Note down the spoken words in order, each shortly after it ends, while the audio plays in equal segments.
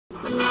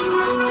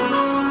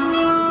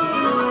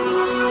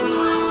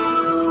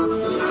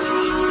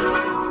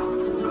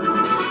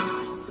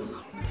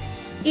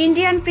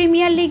Indian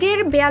premier লিগের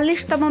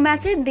 ৪২তম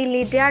ম্যাচে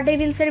দিল্লি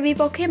ডেয়ারডেভিলসের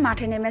বিপক্ষে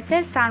মাঠে নেমেছে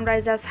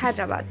সানরাইজার্স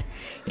হায়দ্রাবাদ।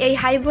 এই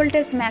হাই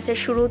ভোল্টেজ ম্যাচের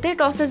শুরুতে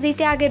টসে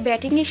জিতে আগে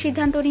ব্যাটিংয়ের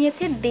সিদ্ধান্ত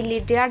নিয়েছে দিল্লি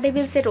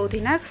ডেয়ারডেভিলসের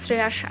অধিনায়ক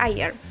শ্রেয়াস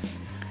আইয়ার।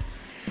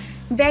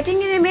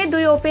 ব্যাটিংয়ে নেমে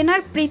দুই ওপেনার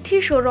পৃথ্বী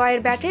ও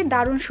রয়ের ব্যাটে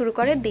দারুণ শুরু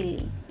করে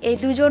দিল্লি। এই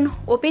দুজন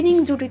ওপেনিং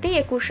জুটিতে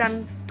 ২১ রান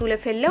তুলে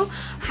ফেললেও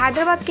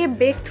হায়দ্রাবাদকে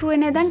ব্রেক থ্রু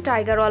এনে দেন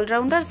টাইগার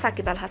অলরাউন্ডার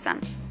সাকিব আল হাসান।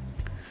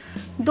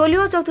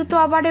 দলীয় চতুর্থ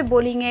ওভারে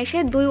বোলিংয়ে এসে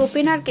দুই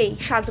ওপেনারকেই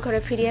সাজঘরে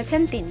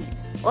ফিরিয়েছেন তিনি।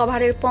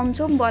 ওভারের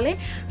পঞ্চম বলে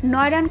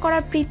 ৯ রান করা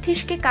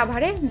পৃথ্বীকে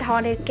কাভারে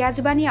ধাওয়ানের ক্যাচ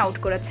বানিয়ে আউট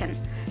করেছেন।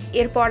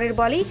 এর পরের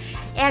বলেই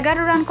 ১১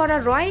 রান করা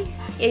রয়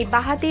এই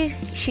বাঁহাতির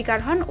শিকার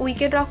হন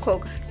উইকেট রক্ষক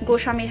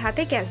গোস্বামীর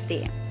হাতে ক্যাচ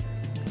দিয়ে।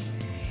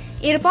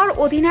 এরপর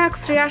অধিনায়ক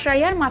শ্রেয়াস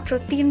আইয়ার মাত্র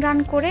 ৩ রান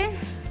করে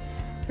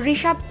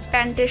ঋষভ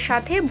প্যান্টের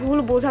সাথে ভুল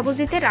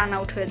বোঝাবুঝিতে রান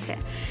আউট হয়েছে।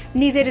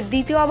 নিজের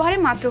দ্বিতীয় ওভারে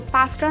মাত্র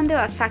 ৫ রান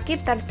দেওয়া সাকিব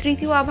তার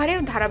তৃতীয় ওভারেও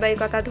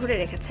ধারাবাহিকতা ধরে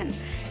রেখেছেন।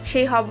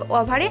 সেই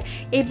ওভারে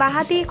এই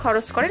বাঁহাতি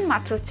খরচ করেন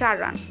মাত্র ৪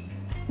 রান।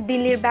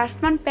 দিল্লির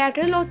ব্যাটসম্যান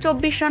প্যাটেলও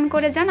 ২৪ রান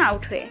করে যান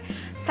আউট হয়ে।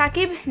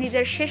 সাকিব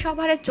নিজের শেষ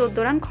ওভারে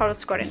 ১৪ রান খরচ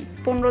করেন।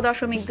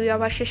 ১৫.২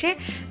 ওভার শেষে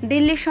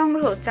দিল্লির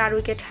সংগ্রহ ৪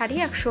 উইকেট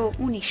হারিয়ে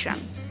 ১১৯ রান।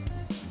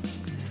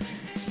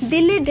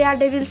 দিল্লি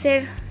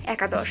ডেয়ারডেভিলসের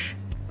একাদশ: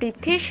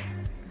 Prithvi,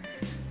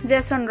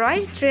 Jason Roy,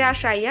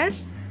 Shreyas Iyer,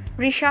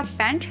 Rishabh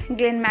pant,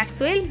 Glenn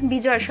Maxwell,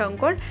 বিজয়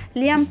শঙ্কর,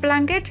 লিয়াম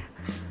প্লাঙ্কেট,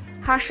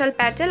 হর্ষল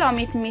প্যাটেল,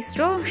 অমিত মিশ্র,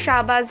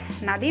 Shahbaz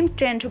Nadim,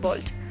 Trent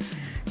Boult.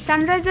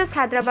 Sunrisers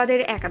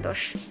হায়দ্রাবাদের একাদশ: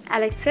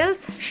 Alex Hales,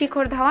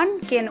 Shikhar Dhawan,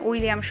 Kane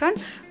Williamson,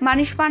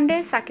 Manish Pandey,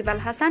 Shakib Al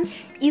Hasan,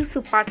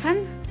 Yusuf পাঠান,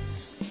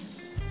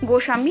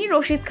 গোস্বামী,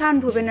 রশিদ খান,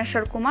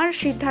 ভুবনেশ্বর কুমার,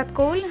 সিদ্ধার্থ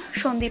কৌল,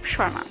 সন্দীপ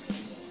শর্মা।